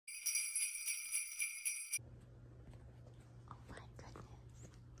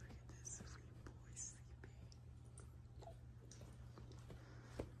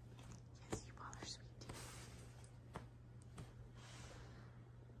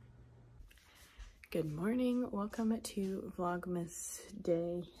Good morning, welcome to Vlogmas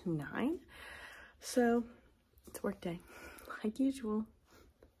day 9. So it's work day like usual,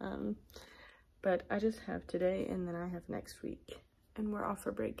 but I just have today and then I have next week and we're off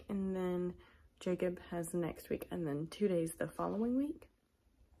for break, and then Jacob has next week and then 2 days the following week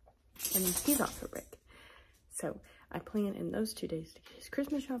and then he's off for break. So I plan in those 2 days to get his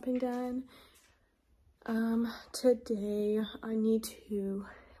Christmas shopping done. Today I need to,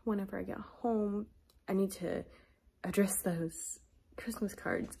 whenever I get home, I need to address those Christmas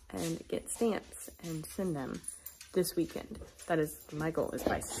cards and get stamps and send them this weekend. That is my goal, is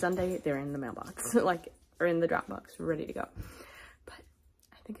by Sunday they're in the mailbox, like, or in the Dropbox, ready to go. But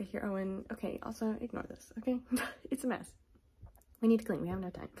I think I hear Owen. Okay, also ignore this, okay? It's a mess. We need to clean, we have no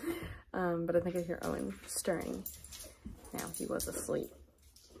time. But I think I hear Owen stirring. Now, he was asleep.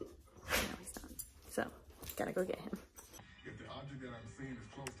 Now he's not. So, gotta go get him. If the object that I'm seeing is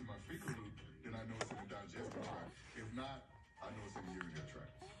close to my fecal loop, then I know it's in the digestive tract. If not, I know it's in the urinary tract.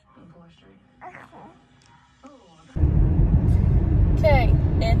 Okay,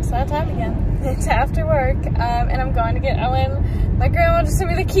 it's that time again. It's after work, and I'm going to get Owen. My grandma just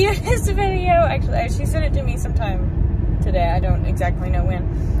sent me the cutest video. Actually, she sent it to me sometime today. I don't exactly know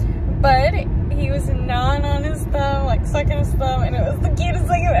when. But he was gnawing on his thumb, like sucking his thumb, and it was the cutest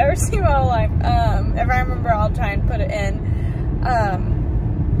thing I've ever seen in my whole life. If I remember, I'll try and put it in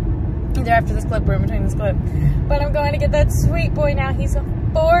either after this clip or in between this clip. But I'm going to get that sweet boy now. He's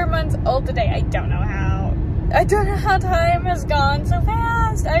 4 months old today. I don't know how time has gone so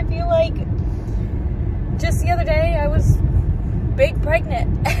fast. I feel like just the other day I was big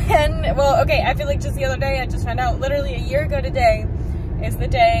pregnant. And, well, okay, I feel like just the other day I just found out literally a year ago today is the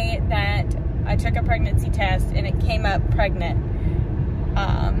day that I took a pregnancy test and it came up pregnant.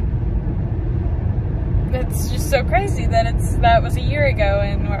 It's just so crazy that that was a year ago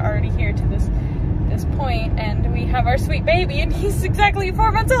and we're already here to this point, and we have our sweet baby and he's exactly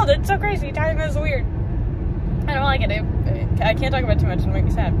 4 months old. It's so crazy. Time is weird. I don't like it. I can't talk about it too much, it'll make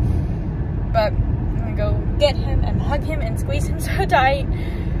me sad. But I'm gonna go get him and hug him and squeeze him so tight.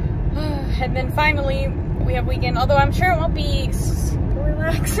 And then finally we have weekend, although I'm sure it won't be super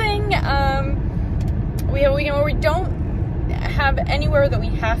relaxing. We have a weekend where we don't have anywhere that we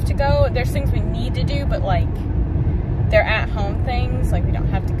have to go. There's things we need to do, but like they're at home things, like we don't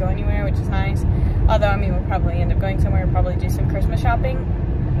have to go anywhere, which is nice. Although, I mean, we'll probably end up going somewhere, probably do some Christmas shopping,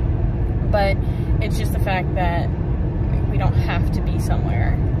 but it's just the fact that we don't have to be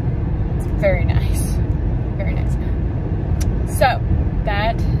somewhere. It's very nice, very nice. So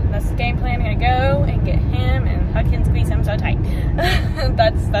that's the game plan. I'm gonna go and get him and hug him and squeeze him so tight.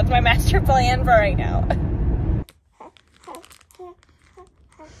 that's my master plan for right now.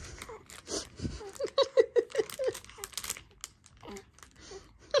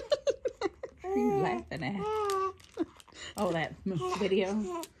 What are you laughing at? Oh, that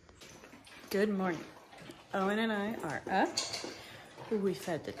video. Good morning. Owen and I are up. We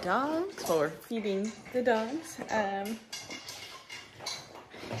fed the dogs, or feeding the dogs.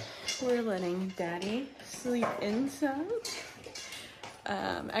 We're letting Daddy sleep in some.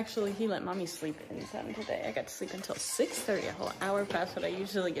 Actually, he let Mommy sleep in some today. I got to sleep until 6:30, a whole hour past what I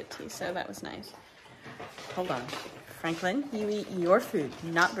usually get to, so that was nice. Hold on. Franklin, you eat your food,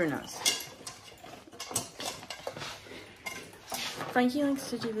 not Bruno's. Frankie likes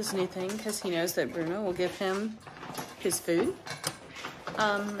to do this new thing because he knows that Bruno will give him his food.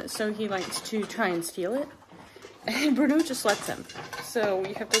 So he likes to try and steal it. And Bruno just lets him. So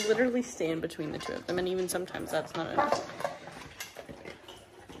you have to literally stand between the two of them, and even sometimes that's not enough.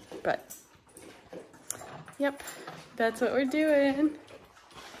 But, yep, that's what we're doing.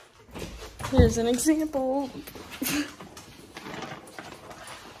 Here's an example.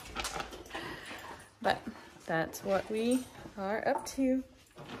 But that's what we are up to.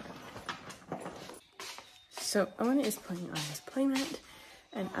 So Owen is playing on his playmat,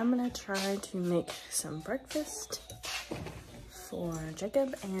 and I'm gonna try to make some breakfast for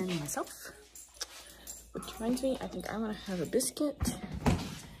Jacob and myself. Which reminds me, I think I'm gonna have a biscuit.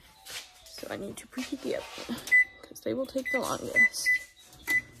 So I need to preheat the oven because they will take the longest.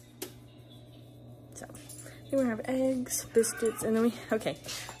 So then we have eggs, biscuits, and then we have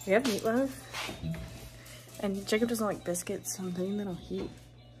meatloaf. And Jacob doesn't like biscuits, so I'm thinking that I'll heat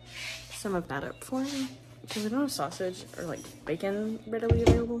some of that up for him because we don't have sausage or like bacon readily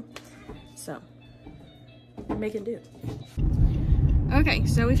available. So we're making do. Okay,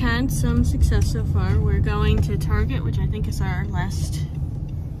 so we've had some success so far. We're going to Target, which I think is our last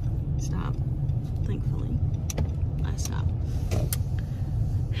stop, thankfully. Last stop.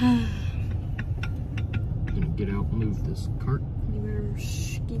 Gonna get out and move this cart. You better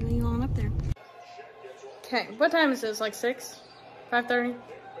ski me on up there. Okay, what time is this? Like 6? 5:30?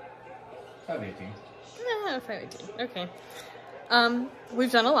 5:18. 5:18. Okay.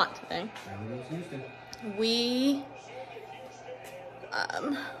 We've done a lot today.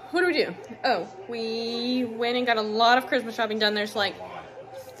 What do we do? Oh, we went and got a lot of Christmas shopping done. There's like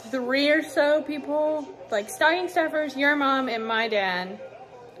 3 or so people, like stocking stuffers, your mom and my dad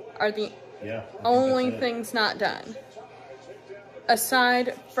are the only things not done.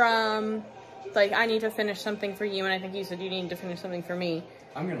 Aside from, like, I need to finish something for you, and I think you said you need to finish something for me.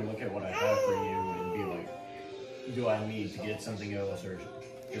 I'm gonna look at what I have for you and be like, do I need to get something else, or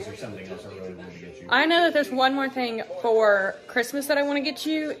is there something else I really want to get you? I know that there's one more thing for Christmas that I want to get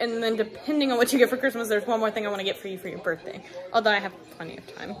you, and then depending on what you get for Christmas, there's one more thing I want to get for you for your birthday. Although I have plenty of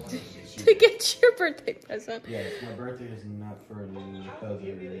time to get your birthday present. Yeah, my birthday is not for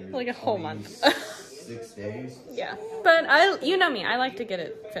another like a whole month. 6 days. Yeah, but you know me, I like to get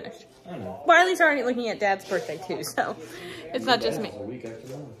it finished. I know. Wiley's already looking at Dad's birthday too, so it's not just me. A week after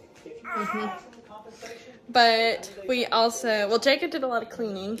mine. But we also, well, Jacob did a lot of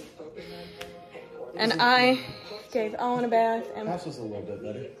cleaning, and I gave Owen a bath. And House was a little bit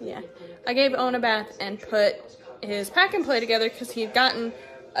better. yeah, I gave Owen a bath and put his pack and play together because he had gotten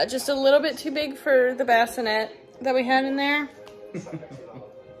just a little bit too big for the bassinet that we had in there.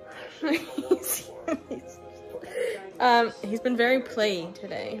 He's been very playy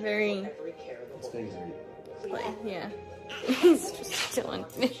today. Very play, yeah. He's just chilling.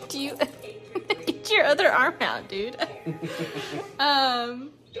 Do you get your other arm out, dude?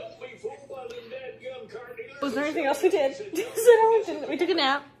 Was there anything else we did? We took a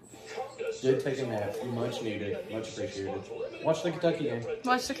nap. Did take a nap. Much needed. Much appreciated. Watch the Kentucky game.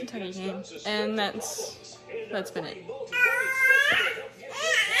 Watched the Kentucky game, and that's been it.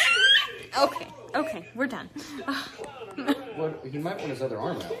 Okay, we're done. Well, he might want his other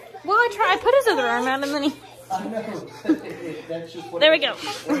arm out. Well, I put his other arm out, and then he. I know. That's just what There we go.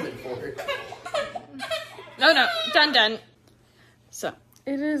 for. No, done. So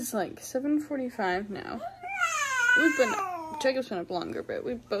it is like 7:45 now. Jacob's been up longer, but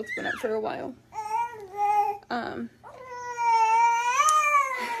we've both been up for a while.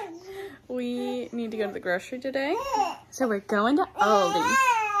 We need to go to the grocery today, so we're going to Aldi.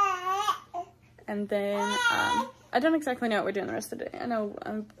 And then, I don't exactly know what we're doing the rest of the day. I know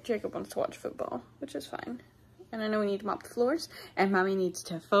Jacob wants to watch football, which is fine. And I know we need to mop the floors, and Mommy needs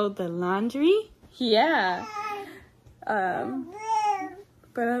to fold the laundry. Yeah. But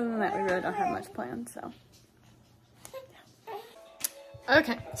other than that, we really don't have much planned, so.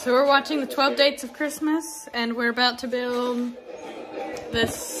 Okay, so we're watching the 12 Dates of Christmas, and we're about to build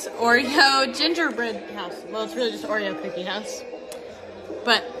this Oreo gingerbread house. Well, it's really just Oreo cookie house.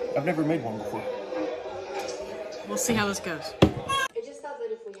 But I've never made one before. we'll see how this goes. I just thought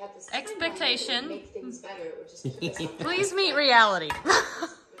that if we had this Expectation. make things better, it would just be the best. Please meet reality.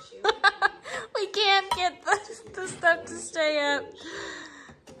 We can't get the stuff to stay up.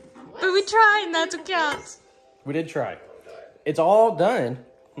 But we tried, and that's what counts. We did try. It's all done.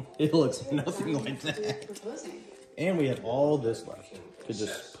 It looks nothing like that. Proposing. And we had all this left to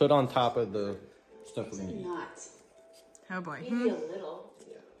just put on top of the stuff we need. Not. Oh boy. Maybe a little.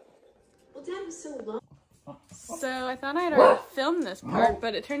 Well, Dad was so low. So I thought I had already filmed this part,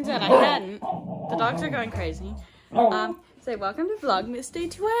 but it turns out I hadn't. The dogs are going crazy. Say welcome to Vlogmas Day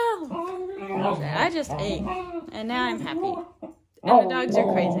 12. I just ate, and now I'm happy. And the dogs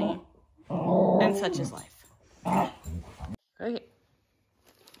are crazy. And such is life. Okay.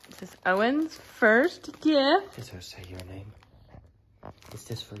 This is Owen's first gift. Does her say your name? Is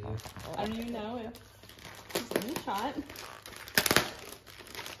this for you? I don't even know if it's been shot.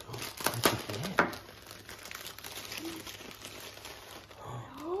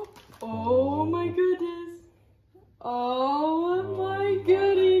 Oh my goodness. Oh my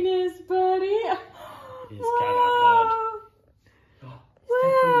goodness, buddy. He's got a bud.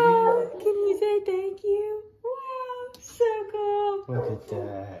 Wow. Can you say thank you? Wow. So cool. Look at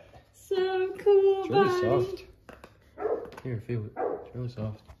that. So cool, It's really buddy. soft. Here, feel it. It's really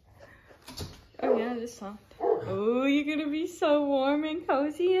soft. Oh yeah, it is soft. Oh, you're gonna be so warm and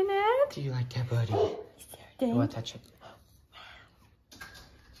cozy in it. Do you like that, buddy? You want to touch it?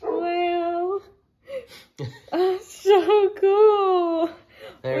 Wow. So cool.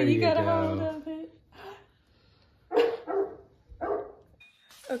 There you you got a go. hold of it.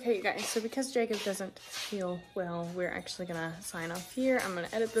 Okay, you guys, so because Jacob doesn't feel well, we're actually gonna sign off here. I'm gonna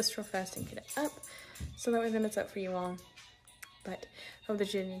edit this real fast and get it up, so that way then it's up for you all. But hope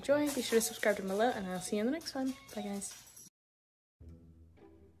that you did enjoy. Be sure to subscribe down below, and I'll see you in the next one. Bye, guys.